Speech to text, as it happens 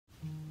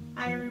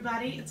Hi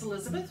everybody, it's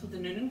Elizabeth with the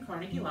Noonan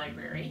Carnegie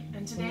Library,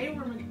 and today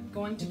we're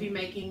going to be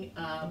making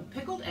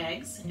pickled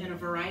eggs in a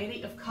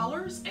variety of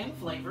colors and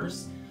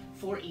flavors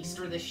for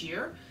Easter this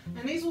year.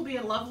 And these will be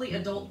a lovely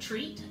adult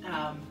treat,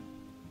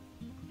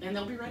 and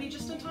they'll be ready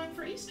just in time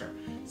for Easter.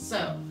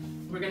 So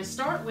we're going to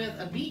start with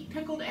a beet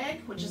pickled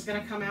egg, which is going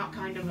to come out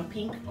kind of a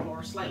pink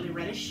or slightly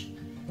reddish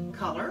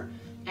color,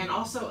 and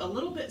also a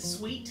little bit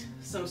sweet,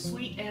 so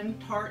sweet and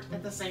tart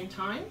at the same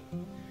time.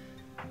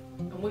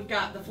 And we've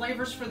got the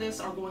flavors for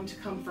this are going to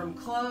come from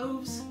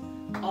cloves,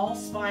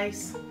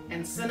 allspice,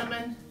 and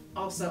cinnamon,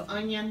 also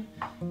onion,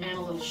 and a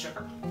little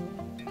sugar.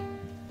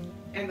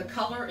 And the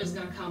color is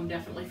going to come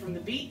definitely from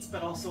the beets,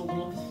 but also a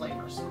little of the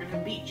flavor. So we're going to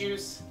have beet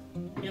juice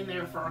in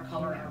there for our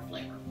color and our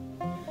flavor.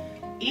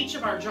 Each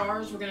of our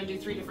jars, we're going to do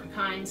 3 different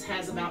kinds,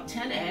 has about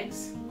 10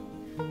 eggs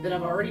that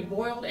I've already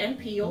boiled and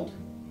peeled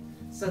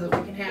so that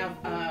we can have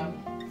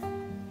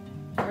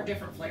our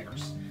different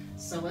flavors.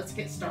 So let's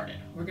get started.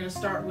 We're going to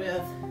start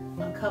with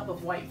a cup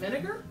of white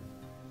vinegar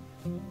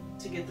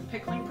to get the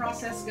pickling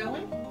process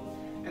going.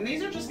 And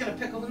these are just going to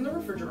pickle in the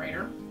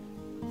refrigerator.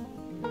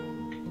 There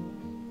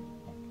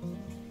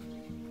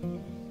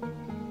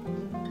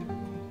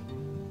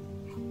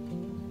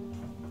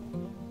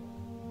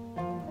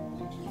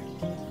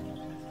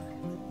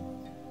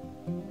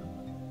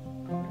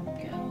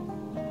we go.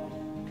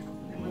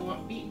 And we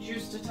want beet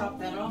juice to top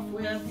that off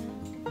with.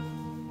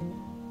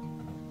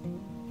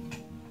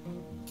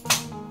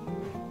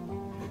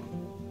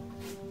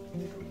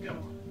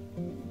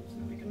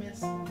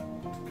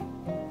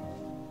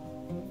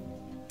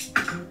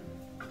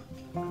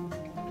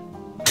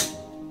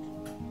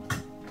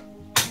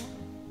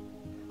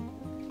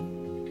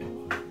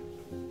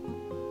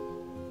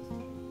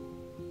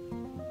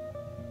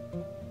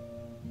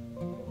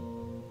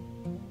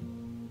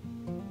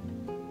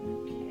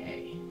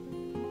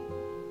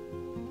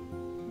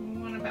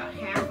 About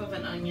half of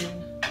an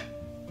onion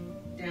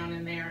down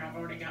in there, and I've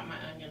already got my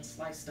onion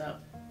sliced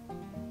up.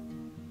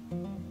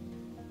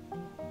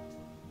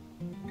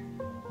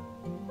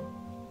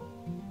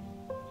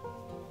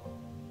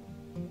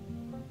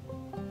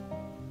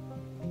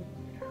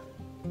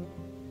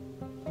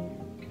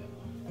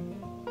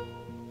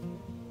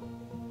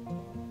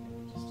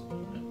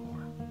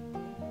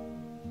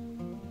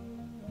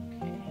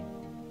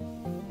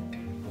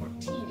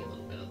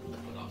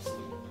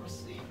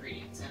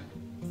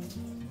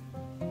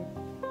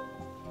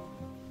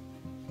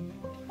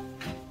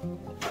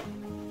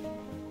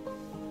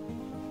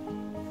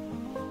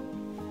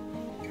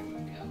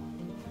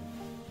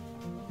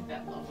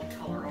 That lovely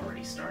color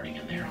already starting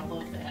in there. I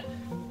love that.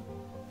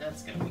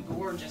 That's going to be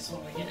gorgeous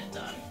when we get it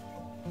done.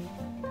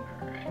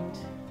 All right.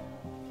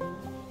 A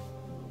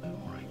little bit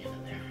more onion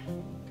in there.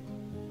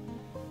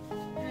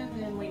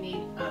 And then we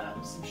need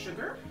some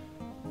sugar.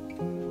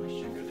 My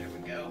sugar, there we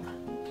go.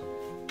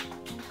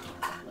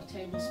 A couple of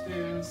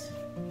tablespoons.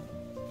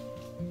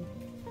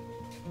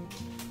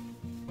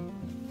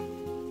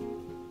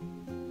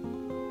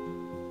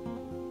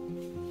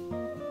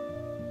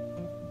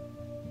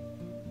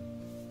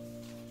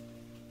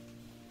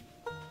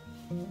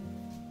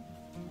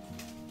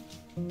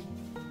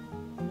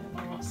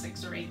 I want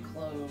 6 or 8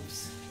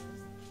 cloves.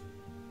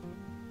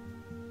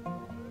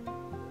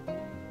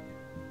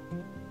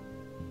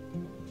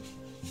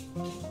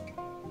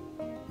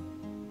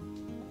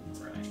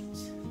 Right.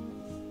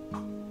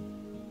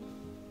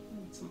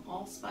 And some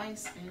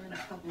allspice and a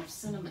couple of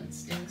cinnamon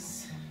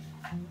sticks.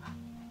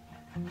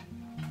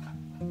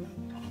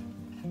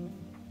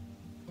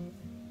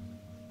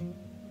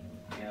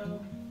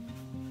 Go.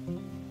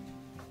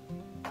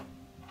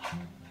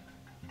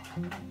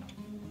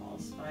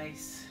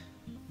 Allspice.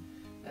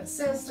 That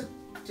says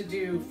to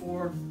do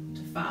 4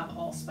 to 5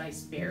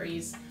 allspice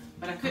berries,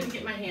 but I couldn't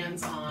get my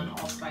hands on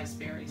allspice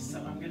berries, so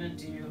I'm going to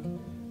do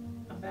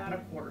about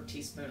a 1/4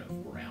 teaspoon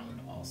of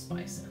ground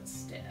allspice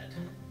instead.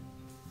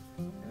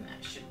 And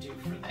that should do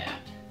for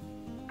that.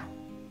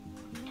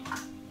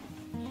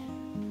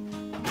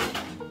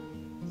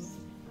 Let's see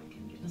if I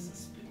can get us a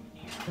spoon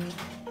here.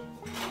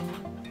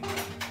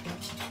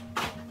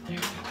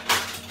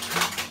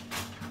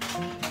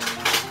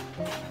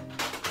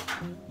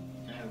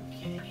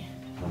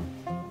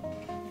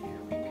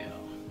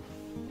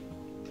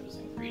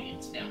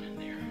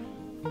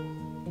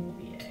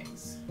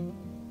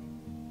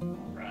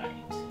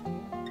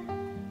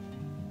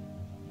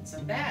 So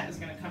that is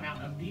going to come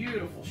out a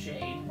beautiful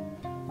shade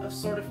of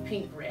sort of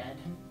pink red.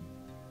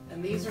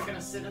 And these are going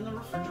to sit in the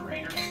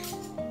refrigerator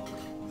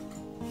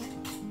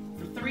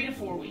for 3 to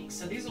 4 weeks.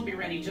 So these will be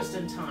ready just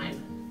in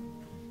time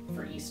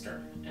for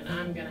Easter. And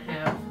I'm going to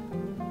have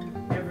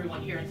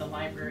everyone here at the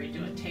library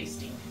do a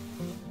tasting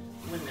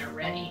when they're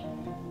ready.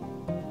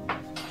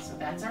 So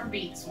that's our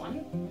beets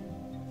one.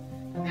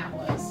 And that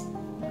was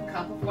a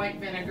cup of white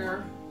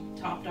vinegar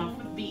topped off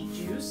with beet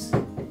juice.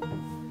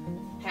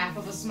 Half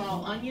of a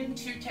small onion,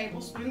 2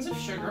 tablespoons of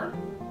sugar,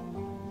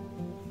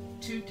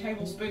 2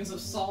 tablespoons of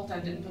salt. I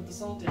didn't put the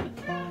salt in.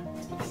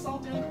 Let's put the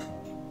salt in.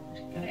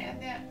 Gotta add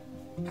that.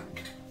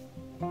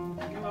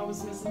 I'm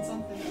always missing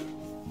something.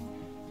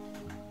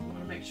 I want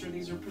to make make sure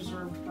these are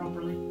preserved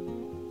properly.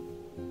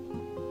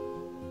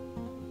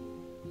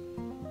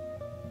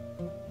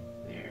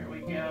 There we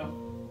go.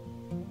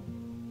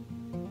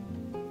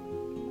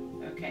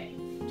 Okay,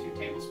 2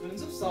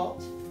 tablespoons of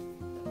salt,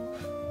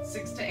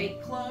 6 to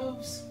 8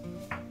 cloves,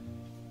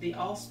 the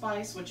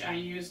allspice, which I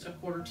used a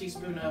 1/4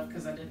 teaspoon of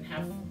because I didn't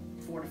have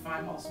 4 to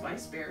 5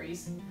 allspice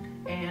berries,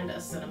 and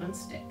a cinnamon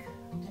stick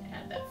to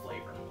add that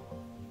flavor.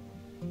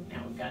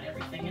 Now we've got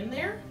everything in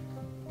there.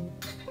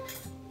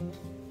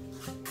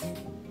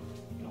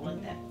 I'm gonna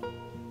let that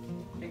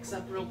mix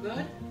up real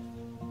good.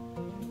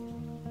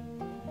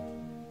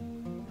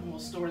 And we'll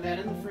store that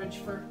in the fridge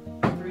for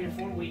 3 to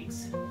 4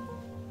 weeks,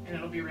 and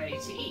it'll be ready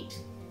to eat.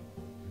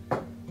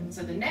 And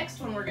so the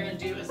next one we're gonna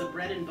do is a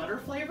bread and butter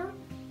flavor,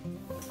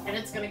 and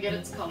it's gonna get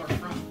its color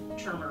from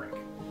turmeric.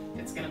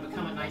 It's gonna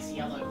become a nice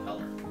yellow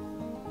color.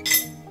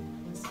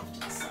 This off to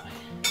the side.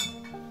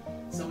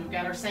 So we've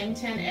got our same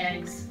 10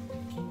 eggs,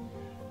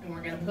 and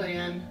we're gonna put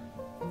in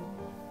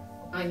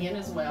onion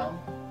as well.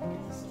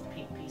 Get this little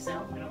pink piece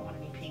out. We don't want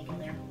any pink in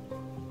there.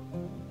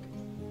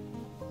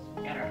 So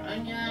we've got our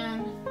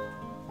onion,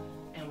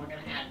 and we're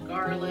gonna add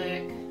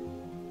garlic.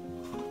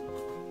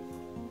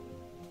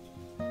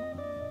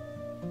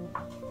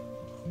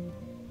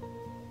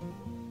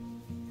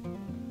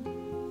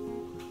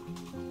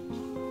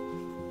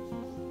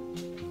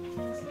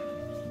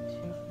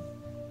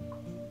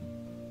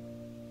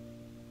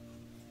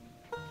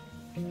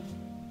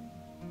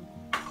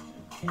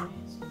 Okay,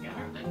 so we've got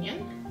our onion.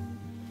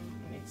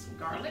 We need some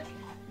garlic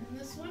in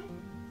this one.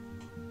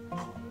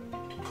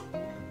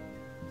 There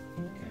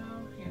we go,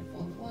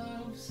 handful of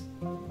cloves.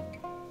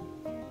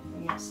 We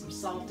want some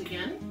salt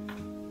again.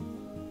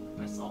 Where'd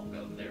my salt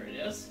go? There it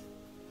is.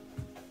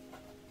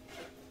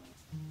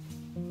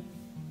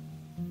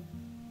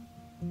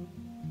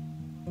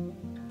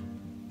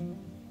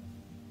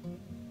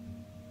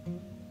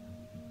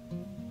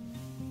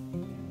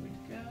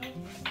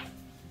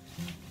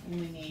 We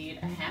need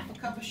a 1/2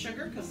 cup of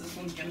sugar because this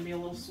one's going to be a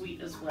little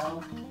sweet as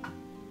well,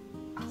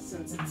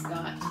 since it's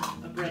got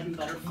a bread and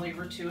butter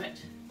flavor to it.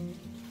 So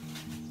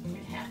we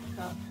need 1/2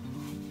 cup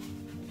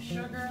of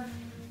sugar.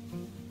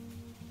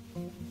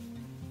 There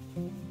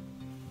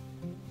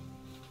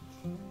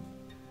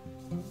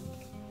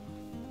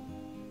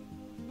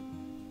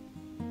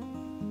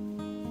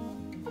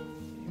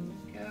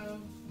we go.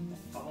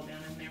 Fall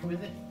down in there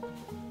with it.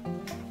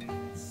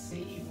 Let's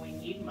see, we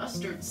need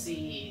mustard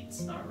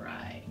seeds. All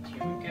right.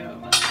 Here we go,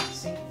 mustard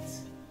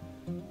seeds.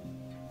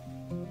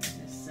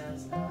 This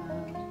says a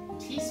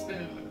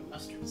teaspoon of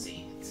mustard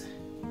seeds.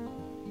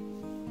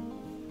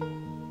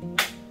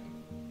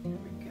 There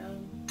we go.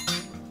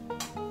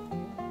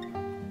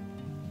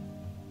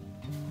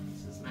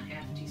 This is my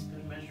 1/2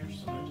 teaspoon measure,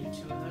 so I'm going to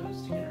do 2 of those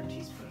to get our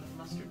teaspoon of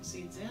mustard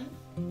seeds in.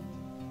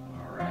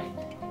 All right.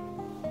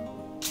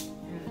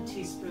 And a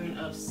teaspoon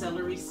of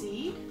celery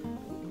seed.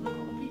 Ooh, the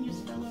jalapenos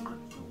fell over.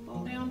 Don't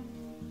fall down.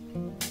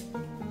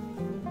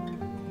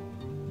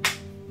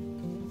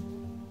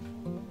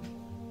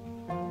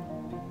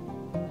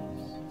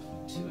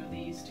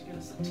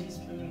 A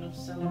teaspoon of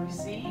celery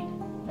seed.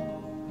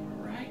 All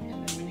right,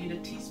 and then we need a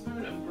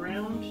teaspoon of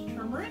ground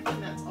turmeric,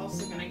 and that's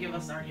also going to give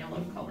us our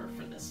yellow color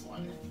for this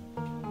one.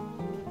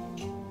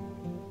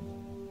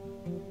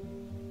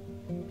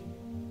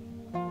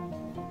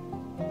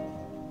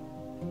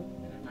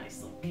 And a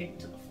nice little kick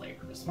to the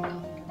flavor as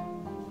well.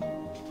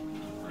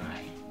 All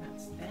right,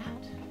 that's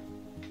that.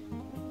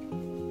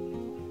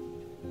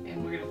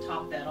 And we're going to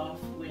top that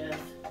off with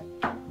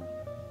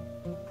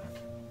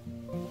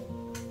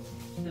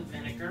the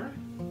vinegar.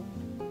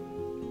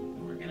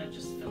 And we're going to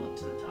just fill it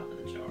to the top of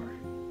the jar.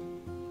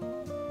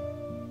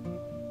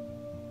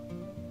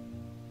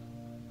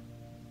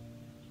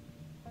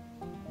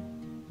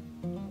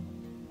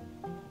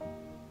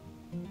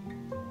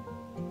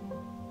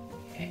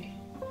 Okay,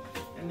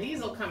 and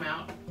these will come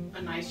out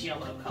a nice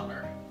yellow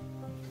color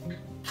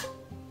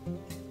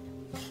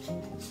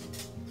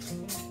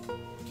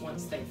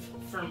once they've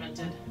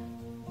fermented,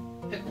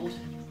 pickled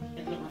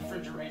in the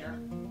refrigerator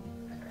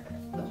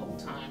the whole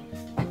time.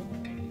 I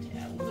need to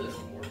add a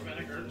little more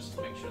vinegar just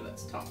to make sure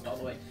that's topped all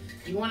the way.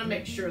 You want to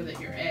make sure that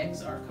your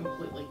eggs are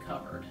completely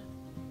covered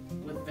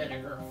with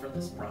vinegar for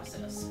this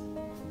process.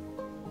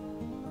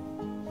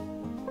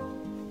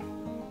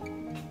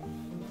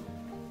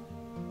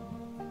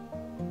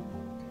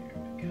 There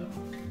we go.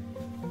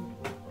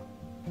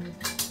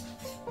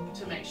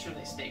 To make sure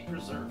they stay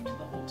preserved the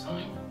whole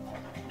time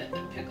that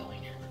they're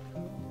pickling it.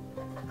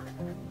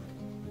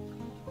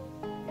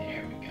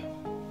 There we go.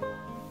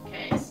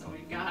 Okay, so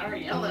we've got our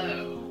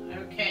yellow.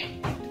 Okay,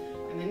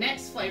 and the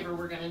next flavor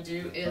we're going to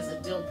do is a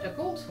dill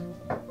pickled,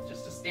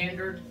 just a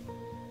standard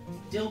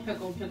dill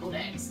pickled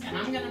eggs. And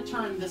I'm going to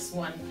turn this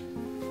one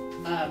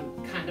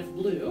kind of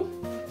blue.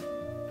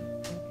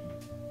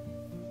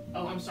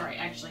 Oh, I'm sorry,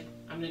 actually,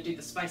 I'm going to do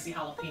the spicy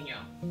jalapeno.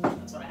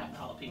 That's what I have the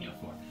jalapeno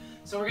for.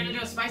 So we're going to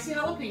do a spicy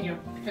jalapeno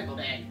pickled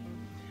egg.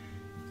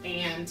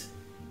 And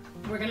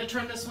we're going to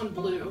turn this one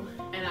blue.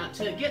 And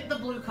to get the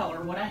blue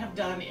color, what I have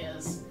done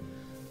is,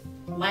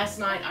 last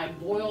night I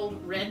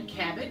boiled red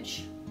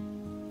cabbage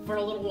for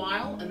a little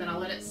while, and then I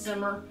let it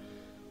simmer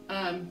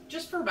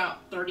just for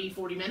about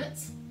 30-40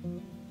 minutes.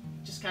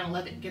 Just kind of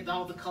let it get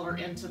all the color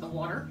into the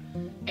water,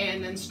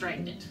 and then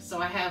strained it. So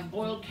I have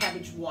boiled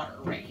cabbage water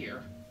right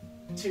here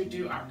to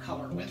do our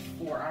color with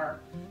for our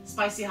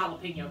spicy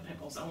jalapeno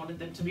pickles. I wanted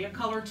them to be a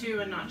color too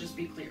and not just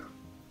be clear.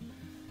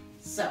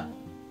 So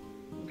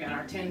we've got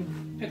our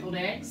 10 pickled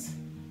eggs,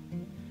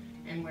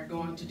 and we're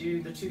going to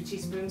do the 2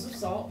 tablespoons of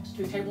salt.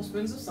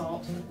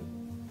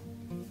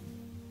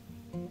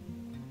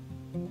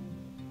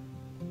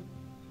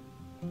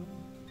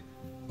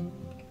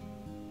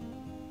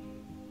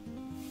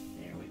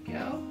 There we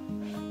go.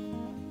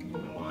 And we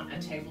want a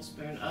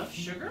tablespoon of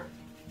sugar.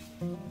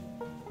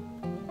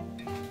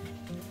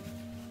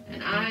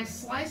 And I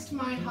sliced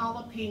my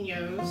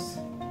jalapenos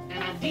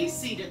and I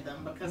de-seeded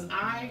them because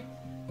I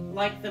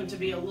like them to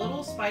be a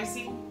little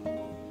spicy,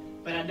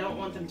 but I don't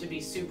want them to be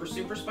super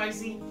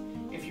spicy.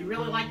 If you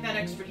really like that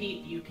extra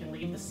heat, you can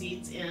leave the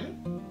seeds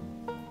in,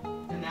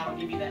 and that'll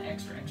give you that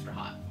extra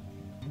hot.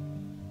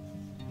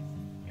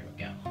 Here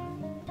we go.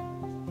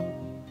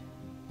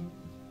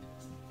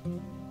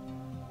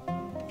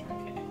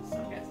 Okay, so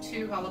I've got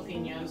 2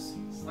 jalapenos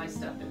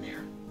sliced up in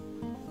there.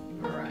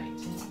 All right,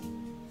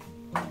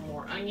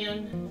 more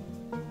onion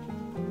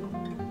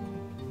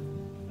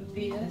with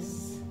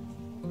this.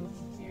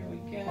 Here we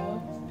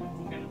go.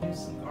 I'm going to do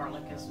some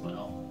garlic as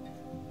well.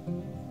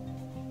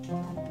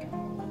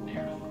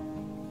 There.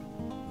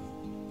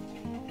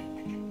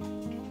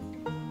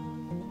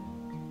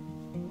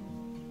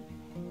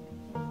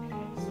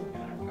 Okay, so we've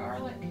got our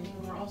garlic, and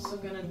we're also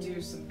going to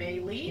do some bay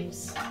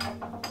leaves.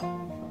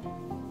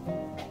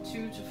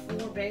 2 to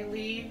 4 bay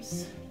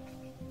leaves.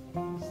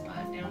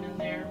 Slide down in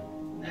there.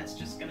 That's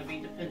just going to be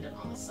dependent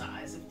on the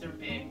size. If they're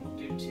big, we'll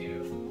do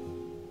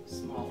 2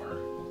 smaller.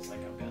 Looks like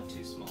I've got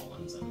 2 small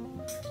ones and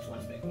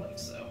 1 big one,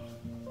 so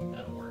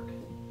that'll work.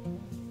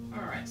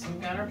 Alright, so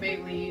we've got our bay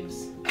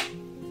leaves,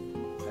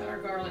 got our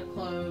garlic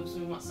cloves,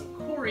 we want some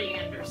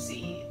coriander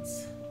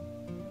seeds.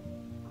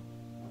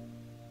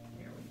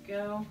 There we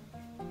go.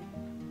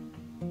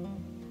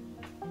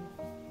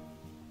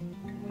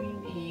 We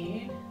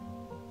need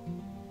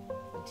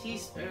a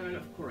teaspoon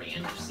of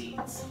coriander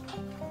seeds.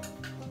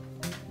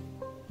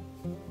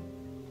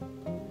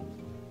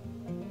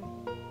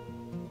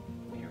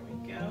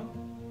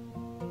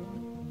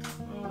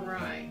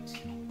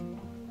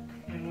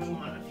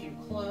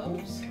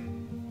 Cloves,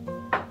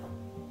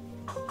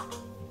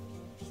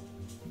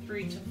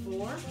 3 to 4, a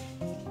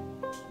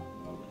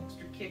little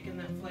extra kick in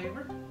that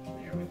flavor.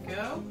 There we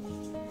go.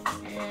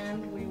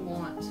 And we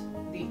want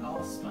the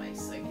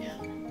allspice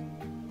again.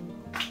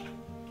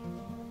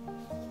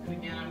 And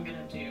again, I'm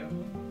going to do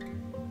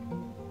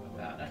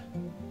about a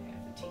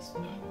half a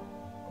teaspoon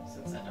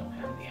since I don't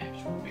have the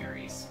actual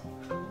berries,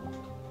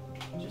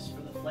 just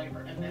for the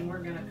flavor. And then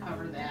we're going to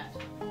cover that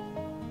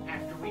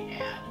after we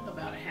add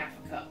about a half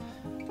a cup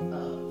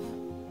of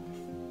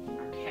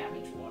our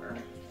cabbage water.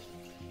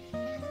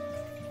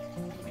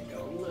 Let me go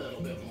a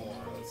little bit more.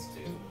 Let's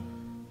do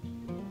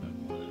a little bit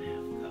more than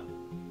half a cup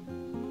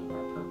of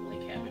our purpley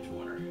cabbage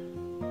water.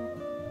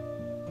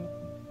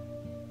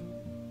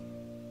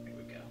 There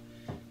we go.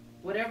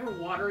 Whatever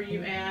water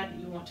you add,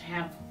 you want to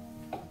have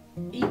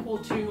equal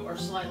to or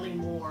slightly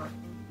more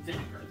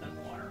vinegar than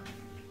water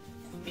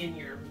in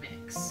your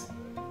mix.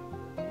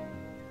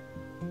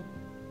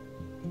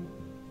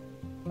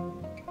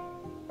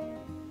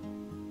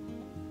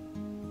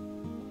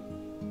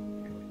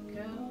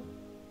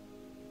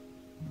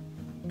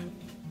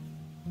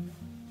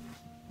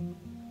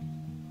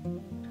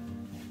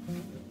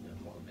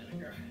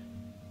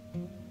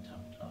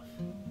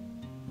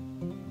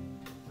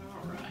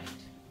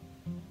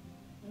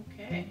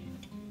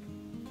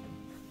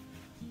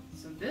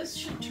 This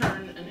should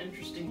turn an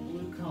interesting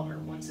blue color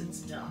once it's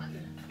done.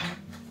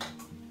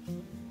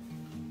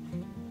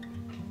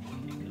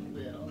 Take a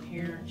little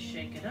here and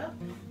shake it up.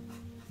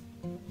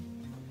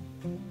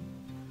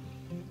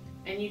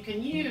 And you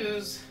can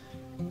use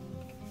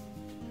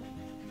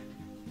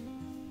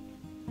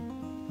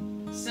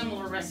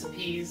similar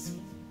recipes.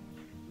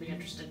 Be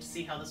interested to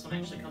see how this one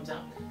actually comes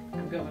out.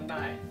 I'm going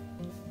by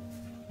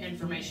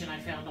information I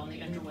found on the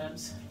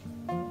interwebs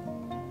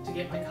to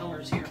get my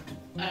colors here.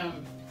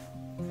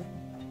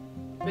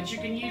 But you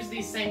can use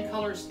these same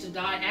colors to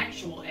dye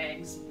actual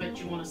eggs, but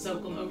you want to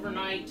soak them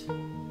overnight.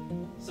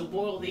 So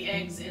boil the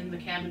eggs in the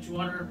cabbage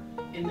water,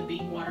 in the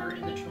beet water,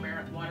 in the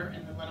turmeric water,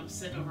 and then let them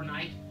sit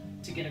overnight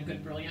to get a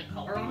good brilliant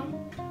color on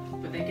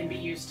them. But they can be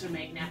used to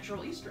make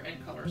natural Easter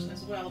egg colors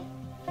as well.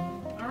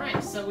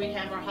 Alright, so we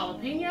have our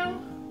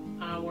jalapeno,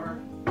 our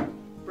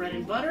bread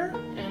and butter,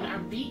 and our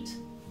beet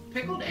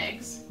pickled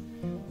eggs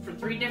for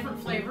 3 different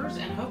flavors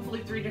and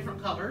hopefully 3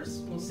 different colors.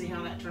 We'll see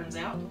how that turns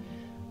out.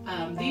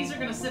 These are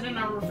going to sit in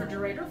our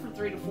refrigerator for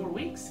 3 to 4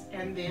 weeks,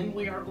 and then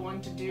we are going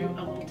to do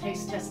a little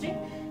taste testing,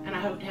 and I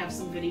hope to have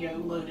some video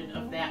loaded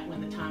of that when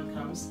the time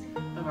comes,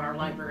 of our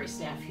library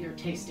staff here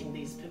tasting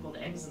these pickled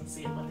eggs and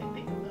seeing what they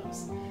think of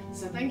those.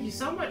 So thank you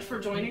so much for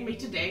joining me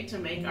today to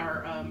make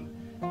our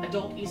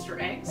adult Easter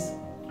eggs,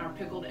 our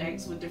pickled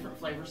eggs with different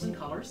flavors and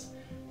colors.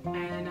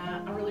 And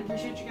I really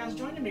appreciate you guys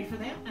joining me for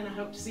that, and I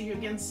hope to see you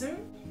again soon.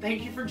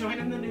 Thank you for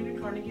joining the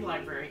Newnan Carnegie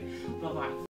Library. Bye-bye.